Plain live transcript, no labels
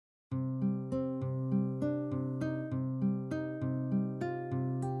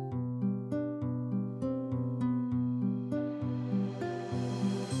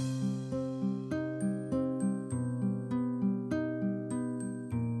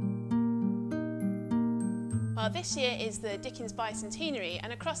Well, this year is the Dickens Bicentenary,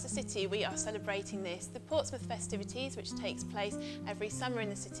 and across the city we are celebrating this. The Portsmouth festivities, which takes place every summer in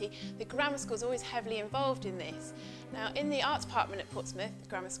the city, the Grammar School is always heavily involved in this. Now, in the Arts Department at Portsmouth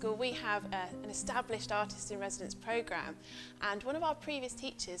Grammar School, we have an established Artist in Residence programme, and one of our previous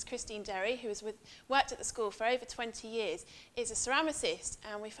teachers, Christine Derry, who has worked at the school for over 20 years, is a ceramicist,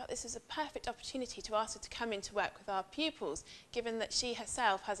 and we felt this was a perfect opportunity to ask her to come in to work with our pupils, given that she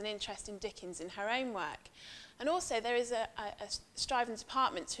herself has an interest in Dickens in her own work. And also there is a strive in the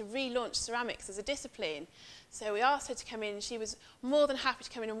department to relaunch ceramics as a discipline. So we asked her to come in, and she was more than happy to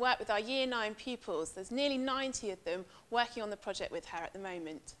come in and work with our Year 9 pupils. There's nearly 90 of them working on the project with her at the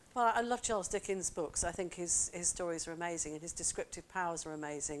moment. Well, I love Charles Dickens' books. I think his stories are amazing and his descriptive powers are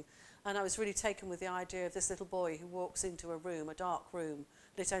amazing. And I was really taken with the idea of this little boy who walks into a room, a dark room,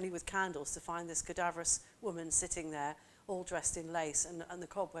 lit only with candles, to find this cadaverous woman sitting there, all dressed in lace and the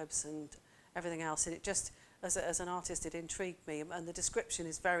cobwebs and everything else. And it just, as an artist, it intrigued me, and the description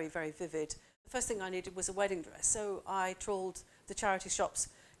is very, very vivid. The first thing I needed was a wedding dress, so I trawled the charity shops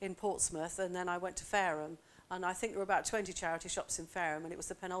in Portsmouth, and then I went to Fareham, and I think there were about 20 charity shops in Fareham, and it was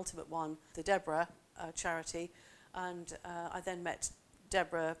the penultimate one, the Deborah charity, and I then met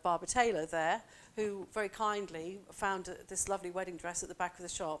Deborah Barber-Taylor there, who very kindly found this lovely wedding dress at the back of the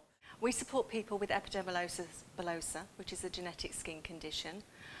shop. We support people with epidermolysis bullosa, which is a genetic skin condition.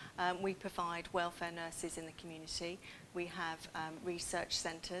 We provide welfare nurses in the community. We have research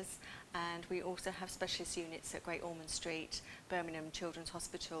centres, and we also have specialist units at Great Ormond Street, Birmingham Children's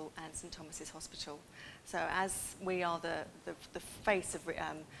Hospital and St Thomas's Hospital. So as we are the face of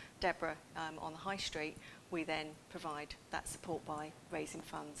Deborah on the High Street, we then provide that support by raising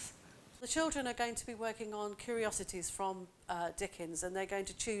funds. The children are going to be working on curiosities from Dickens, and they're going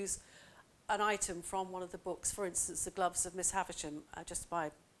to choose an item from one of the books, for instance the gloves of Miss Havisham, just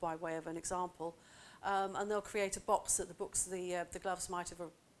by way of an example, and they'll create a box that the gloves might have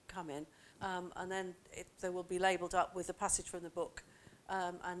come in, and then they will be labelled up with a passage from the book,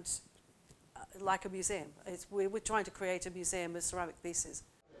 and like a museum. We're trying to create a museum of ceramic pieces.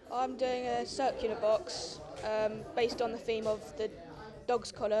 I'm doing a circular box based on the theme of the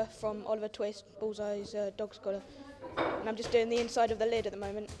dog's collar from Oliver Twist, Bullseye's dog's collar. And I'm just doing the inside of the lid at the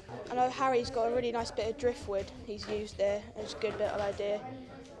moment. I know Harry's got a really nice bit of driftwood he's used there. It's a good little idea.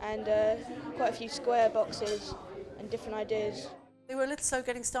 And quite a few square boxes and different ideas. They were a little slow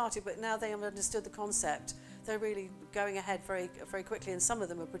getting started, but now they have understood the concept. They're really going ahead very, very quickly, and some of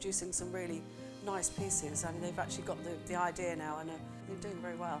them are producing some really nice pieces. I mean, they've actually got the idea now, and they're doing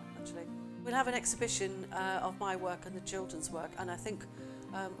very well, actually. We'll have an exhibition of my work and the children's work, and I think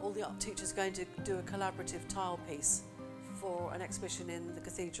all the art teachers are going to do a collaborative tile piece for an exhibition in the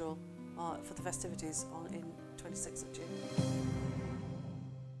cathedral for the festivities in 26th of June.